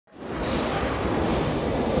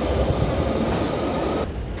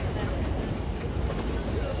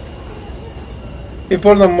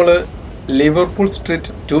ഇപ്പോൾ നമ്മൾ Liverpool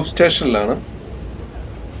street tube സ്റ്റേഷനിലാണ്.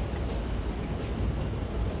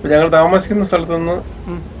 ഞങ്ങൾ താമസിക്കുന്ന സ്ഥലത്ത് നിന്ന്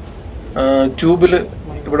ട്യൂബിൽ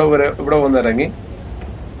ഇവിടെ വന്നിറങ്ങി.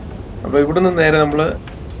 അപ്പോൾ ഇവിടുന്ന് നേരെ നമ്മൾ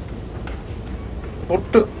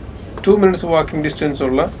 2 minutes വാക്കിംഗ് ഡിസ്റ്റൻസ്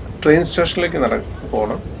ഉള്ള ട്രെയിൻ സ്റ്റേഷനിലേക്ക്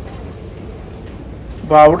പോകണം.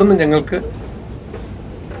 അപ്പോൾ അവിടുന്ന് ഞങ്ങൾക്ക്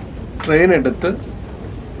ട്രെയിൻ എടുത്ത്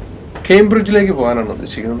കേംബ്രിഡ്ജിലേക്ക് പോകാനാണ്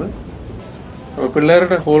ഉദ്ദേശിക്കുന്നത്. അപ്പോൾ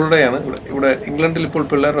പിള്ളേരുടെ ഹോളിഡേ ആണ് ഇവിടെ ഇംഗ്ലണ്ടിൽ ഇപ്പോൾ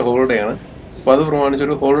പിള്ളേരുടെ ഹോളിഡേ ആണ്. അപ്പോൾ അത്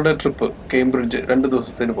പ്രമാണിച്ചൊരു ഹോളിഡേ ട്രിപ്പ് കേംബ്രിഡ്ജ് 2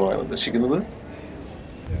 ദിവസത്തിന് പോകാനാണ് ഉദ്ദേശിക്കുന്നത്.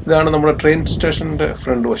 ഇതാണ് നമ്മുടെ ട്രെയിൻ സ്റ്റേഷന്റെ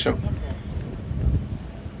ഫ്രണ്ട് വശം.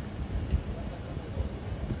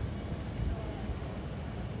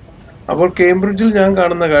 അപ്പോൾ കേംബ്രിഡ്ജിൽ ഞാൻ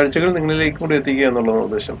കാണുന്ന കാഴ്ചകൾ നിങ്ങളിലേക്ക് കൂടി എത്തിക്കുക എന്നുള്ളതാണ്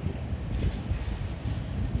ഉദ്ദേശം.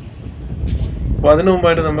 അപ്പൊ അതിനു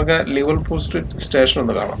മുമ്പായിട്ട് നമുക്ക് ലിവർപൂൾ സ്ട്രീറ്റ് സ്റ്റേഷൻ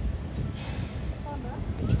ഒന്ന് കാണാം.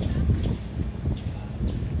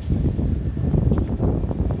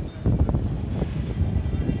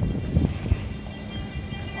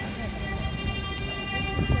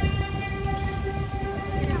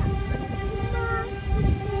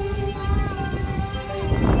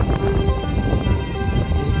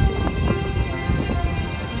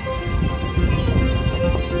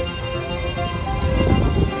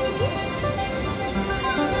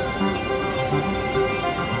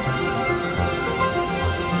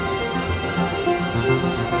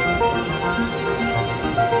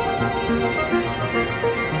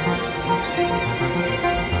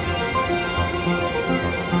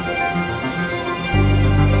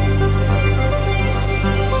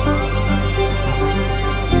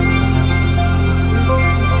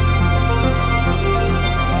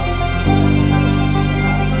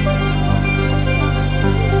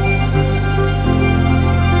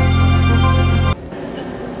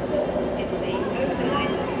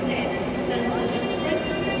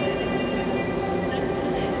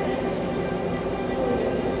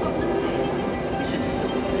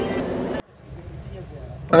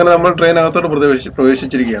 അങ്ങനെ നമ്മൾ ട്രെയിനകത്തോട്ട്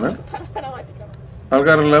പ്രവേശിച്ചിരിക്കുകയാണ്.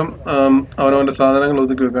 ആൾക്കാരെല്ലാം അവനവന്റെ സാധനങ്ങൾ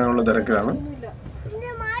ഒതുക്കി വെക്കാനുള്ള തിരക്കിലാണ്.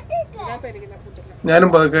 ഞാനും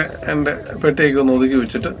പതുക്കെ എൻ്റെ പെട്ടിയൊക്കെ ഒന്ന് ഒതുക്കി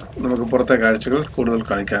വെച്ചിട്ട് നമുക്ക് പുറത്തെ കാഴ്ചകൾ കൂടുതൽ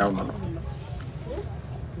കാണിക്കാവുന്നതാണ്.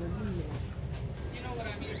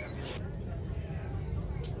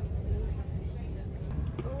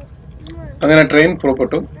 അങ്ങനെ ട്രെയിൻ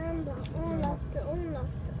പുറപ്പെട്ടു.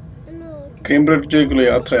 കേംബ്രിഡ്ജിലേക്കുള്ള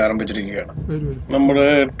യാത്ര ആരംഭിച്ചിരിക്കുകയാണ്. നമ്മുടെ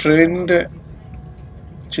ട്രെയിനിന്റെ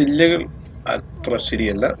ചില്ലകൾ അത്ര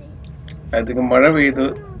ശരിയല്ല. അധികം മഴ പെയ്ത്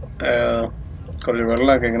കുറച്ച്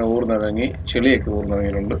വെള്ളമൊക്കെ ഇങ്ങനെ ഊർന്നിറങ്ങി, ചെളിയൊക്കെ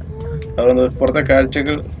ഊർന്നിറങ്ങിയിട്ടുണ്ട്. അതുകൊണ്ട് പുറത്തെ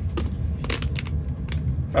കാഴ്ചകൾ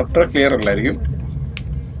അത്ര ക്ലിയർ അല്ലായിരിക്കും.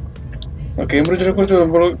 കേംബ്രിഡ്ജിനെ കുറിച്ച്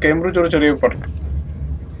വരുമ്പോൾ കേംബ്രിഡ്ജ് ഒരു ചെറിയ പട്ടണം,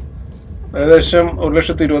 ഏകദേശം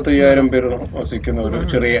 1,25,000 പേര് വസിക്കുന്ന ഒരു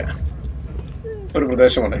ചെറിയ ഒരു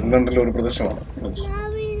പ്രദേശമാണ്. ഇംഗ്ലണ്ടിലെ ഒരു പ്രദേശമാണ്.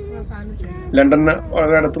 ലണ്ടന്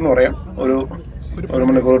വളരെ അടുത്തെന്ന് പറയാം. ഒരു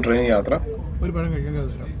മണിക്കൂർ ട്രെയിൻ യാത്ര.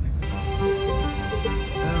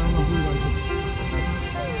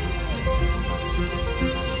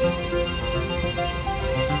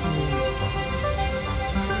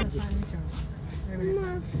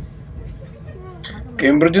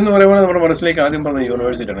 കേംബ്രിഡ്ജ് എന്ന് പറയുമ്പോൾ നമ്മുടെ മനസ്സിലേക്ക് ആദ്യം പറഞ്ഞ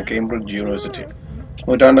യൂണിവേഴ്സിറ്റിയാണ് കേംബ്രിഡ്ജ് യൂണിവേഴ്സിറ്റി.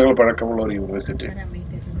 നൂറ്റാണ്ടുകൾ പഴക്കമുള്ള ഒരു യൂണിവേഴ്സിറ്റി.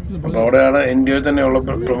 അപ്പോൾ അവിടെയാണ് ഇന്ത്യയിൽ തന്നെയുള്ള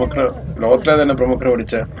ലോകത്തിലെ തന്നെ പ്രമുഖർ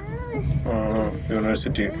പഠിച്ച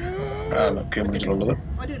യൂണിവേഴ്സിറ്റി ആണ് കേംബ്രിഡ്ജിലുള്ളത്.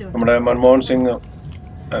 നമ്മുടെ മൻമോഹൻ സിംഗ്,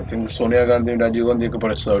 ഐ തിങ്ക് സോണിയാഗാന്ധിയും രാജീവ് ഗാന്ധിയൊക്കെ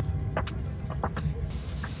പഠിച്ചതാണ്.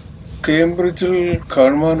 കേംബ്രിഡ്ജിൽ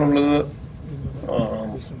കാണുവാനുള്ളത്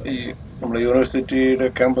ഈ നമ്മുടെ യൂണിവേഴ്സിറ്റിയുടെ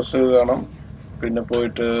ക്യാമ്പസ് കാണാം. പിന്നെ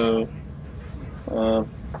പോയിട്ട്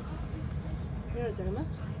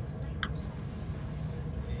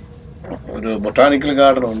ഒരു ബൊട്ടാനിക്കൽ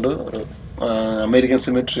ഗാർഡൻ ഉണ്ട്, അമേരിക്കൻ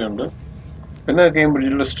സിമെട്രി ഉണ്ട്. പിന്നെ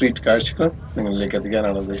കേംബ്രിഡ്ജിലുള്ള സ്ട്രീറ്റ് കാഴ്ചകൾ നിങ്ങളിലേക്ക്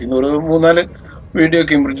എത്തിക്കാനാണ് ഉദ്ദേശിക്കുന്നത്. ഒരു 3-4 വീഡിയോ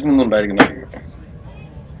കേംബ്രിഡ്ജിൽ നിന്നുണ്ടായിരിക്കുന്നതായിരിക്കും.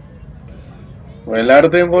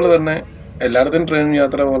 എല്ലായിടത്തെയും ട്രെയിൻ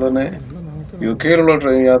യാത്ര പോലെ തന്നെ UK-യിലുള്ള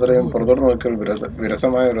ട്രെയിൻ യാത്രയും പുറത്തോട്ട് നോക്കിയാൽ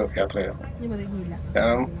വിരസമായ ഒരു യാത്രയാണ്.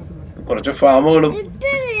 കാരണം കുറച്ച് ഫാമുകളും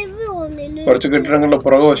കുറച്ച് കെട്ടിടങ്ങളുടെ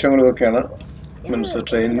പുറകുവശങ്ങളും ഒക്കെയാണ്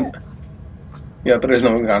ട്രെയിൻ യാത്രയിൽ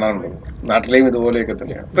നമുക്ക് കാണാനുള്ളത്. നാട്ടിലെയും ഇതുപോലെയൊക്കെ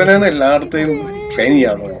തന്നെയാണ് എല്ലായിടത്തെയും ട്രെയിൻ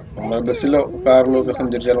യാത്ര. നമ്മൾ ബസ്സിലോ കാറിലോ ഒക്കെ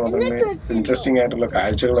സഞ്ചരിച്ചാൽ മാത്രമേ ഇൻട്രസ്റ്റിംഗ് ആയിട്ടുള്ള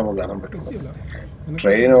കാഴ്ചകൾ നമുക്ക് കാണാൻ പറ്റുള്ളൂ.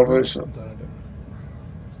 ട്രെയിൻ ഓൾവേസ്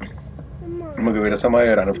നമുക്ക്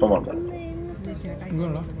വിരസമായ ഒരു അനുഭവമാണ്.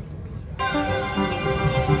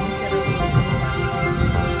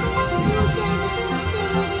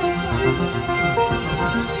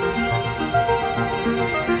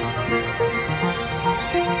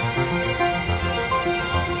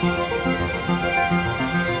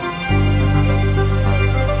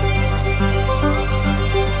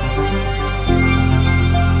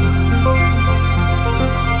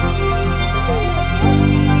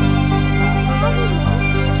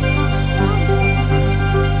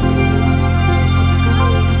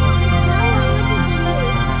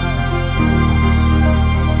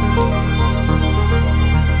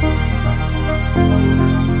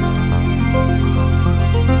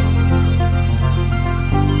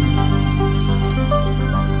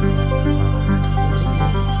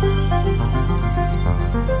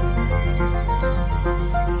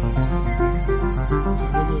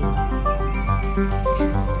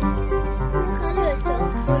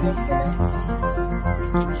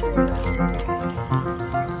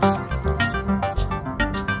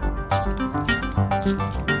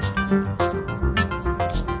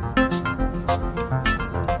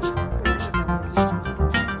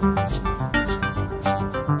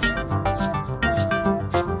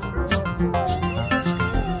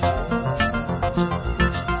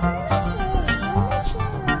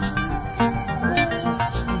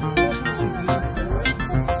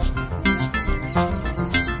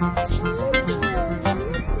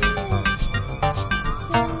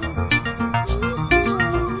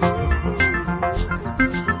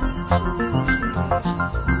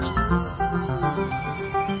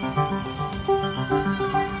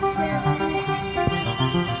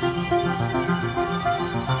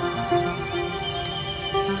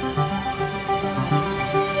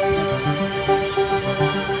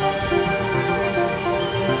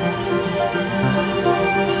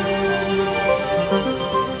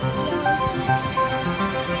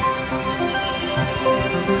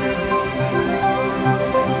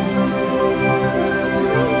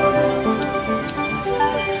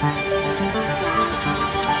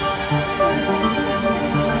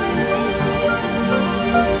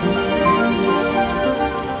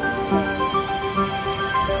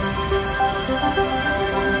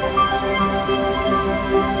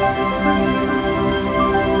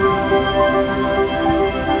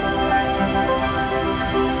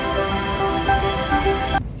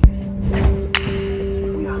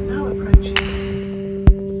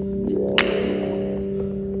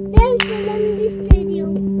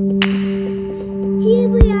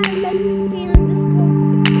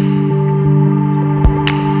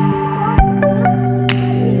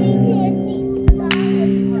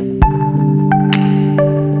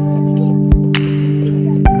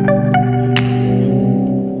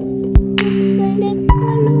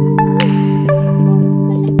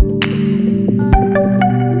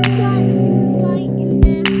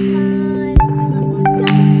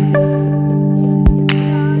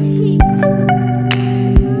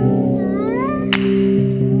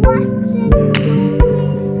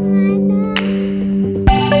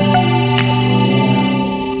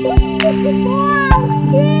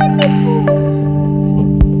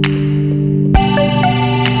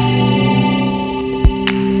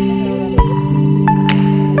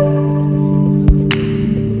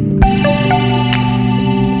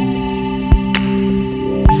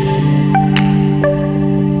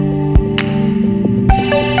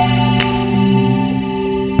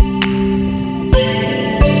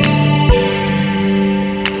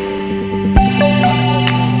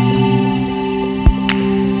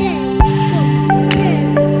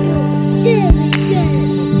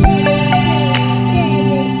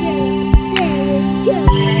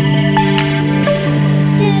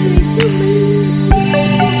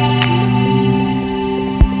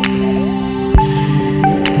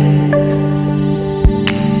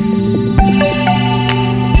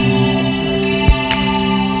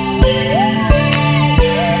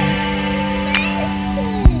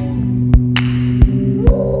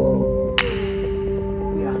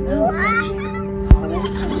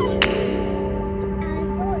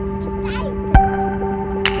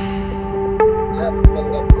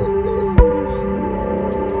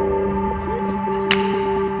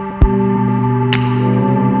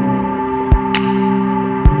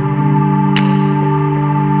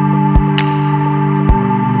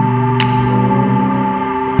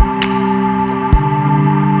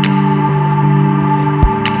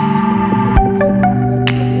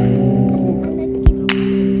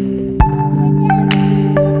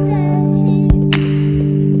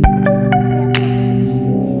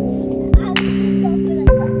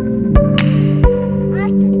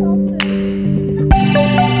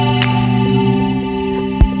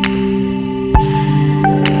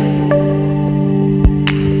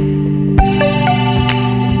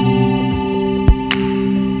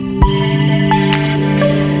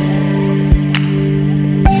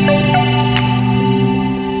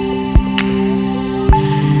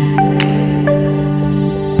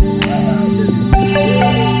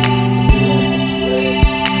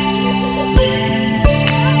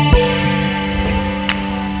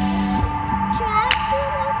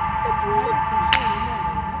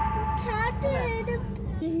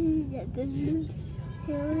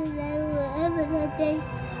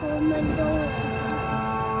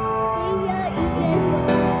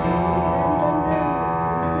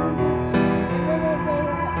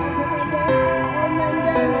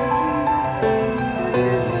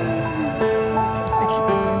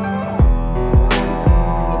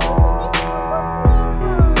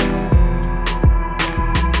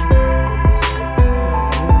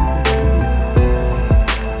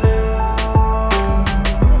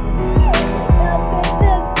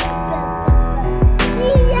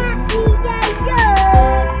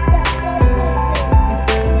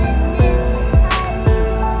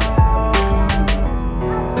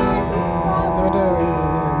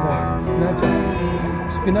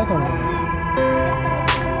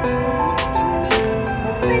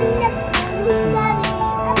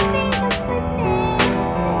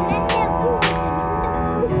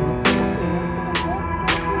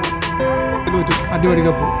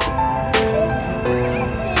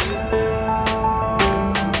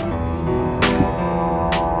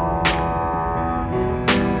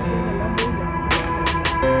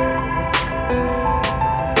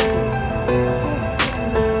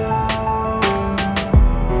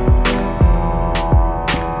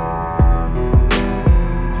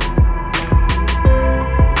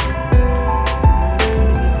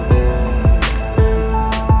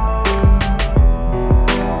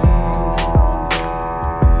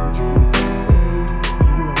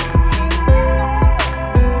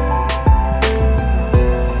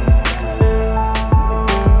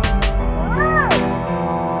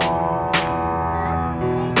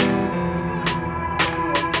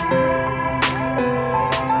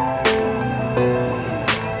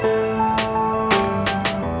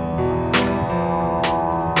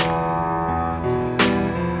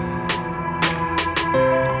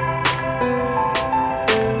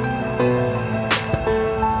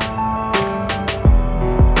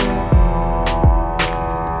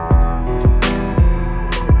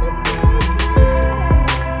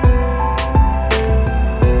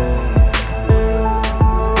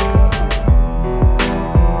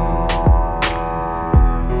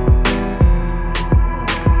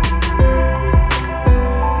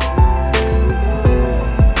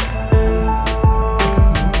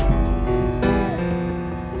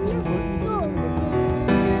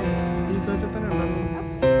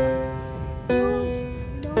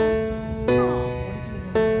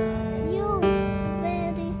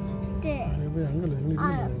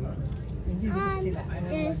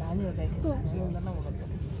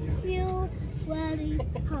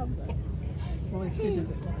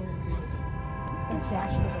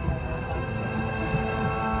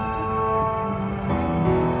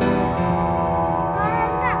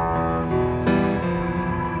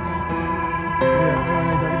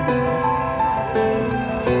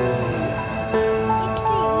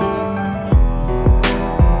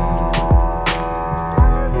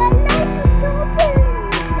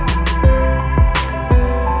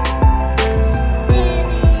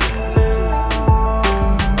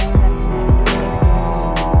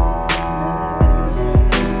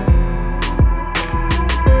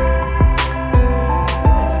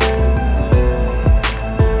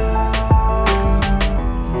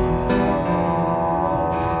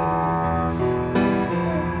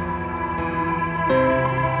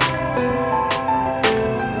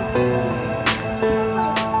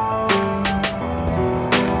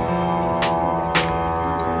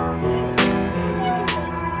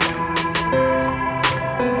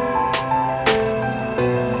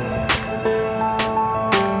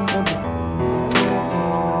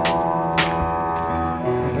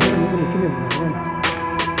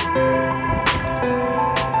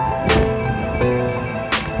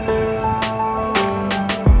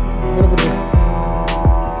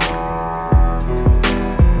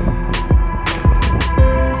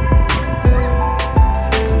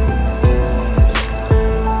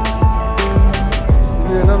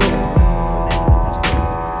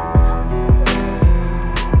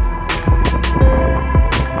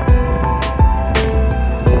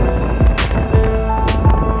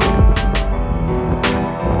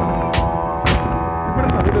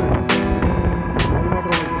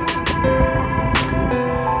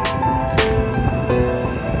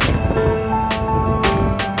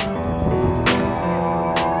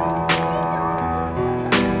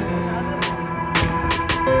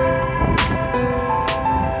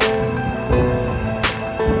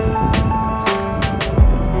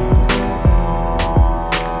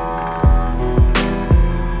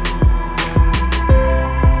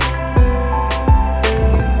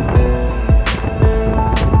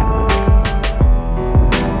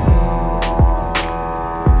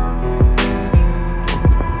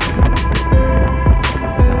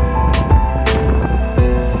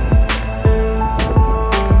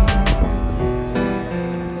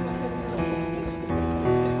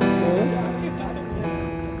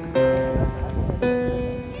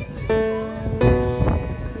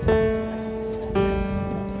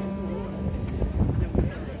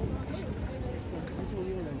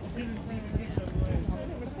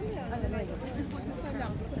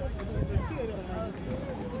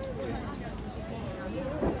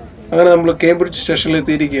 അങ്ങനെ നമ്മൾ കേംബ്രിഡ്ജ് സ്റ്റേഷനിൽ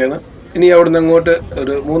എത്തിയിരിക്കുകയാണ്. ഇനി അവിടുന്ന് അങ്ങോട്ട്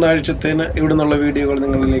ഒരു 3 ആഴ്ചത്തേന് ഇവിടെ നിന്നുള്ള വീഡിയോകൾ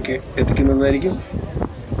നിങ്ങളിലേക്ക് എത്തിക്കുന്നതായിരിക്കും.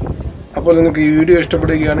 അപ്പോൾ നിങ്ങൾക്ക് ഈ വീഡിയോ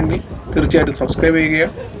ഇഷ്ടപ്പെടുകയാണെങ്കിൽ തീർച്ചയായിട്ടും സബ്സ്ക്രൈബ് ചെയ്യുക.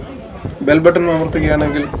 ബെൽ ബട്ടൺ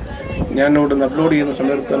അമർത്തുകയാണെങ്കിൽ ഞാൻ ഇവിടുന്ന് അപ്ലോഡ് ചെയ്യുന്ന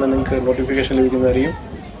സമയത്ത് തന്നെ നിങ്ങൾക്ക് നോട്ടിഫിക്കേഷൻ ലഭിക്കുന്നതായിരിക്കും.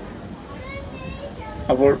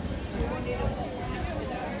 അപ്പോൾ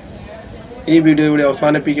ഈ വീഡിയോ ഇവിടെ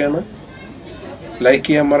അവസാനിപ്പിക്കുകയാണ്. ലൈക്ക്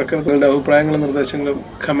ചെയ്യാൻ മറക്കരുത്. നിങ്ങളുടെ അഭിപ്രായങ്ങളും നിർദ്ദേശങ്ങളും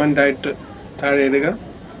കമൻ്റായിട്ട് താഴെ ഇടുക.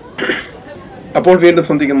 അപ്പോൾ വീണ്ടും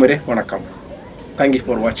സന്ധിക്കും വരെ വണക്കം. Thank you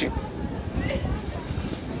for watching.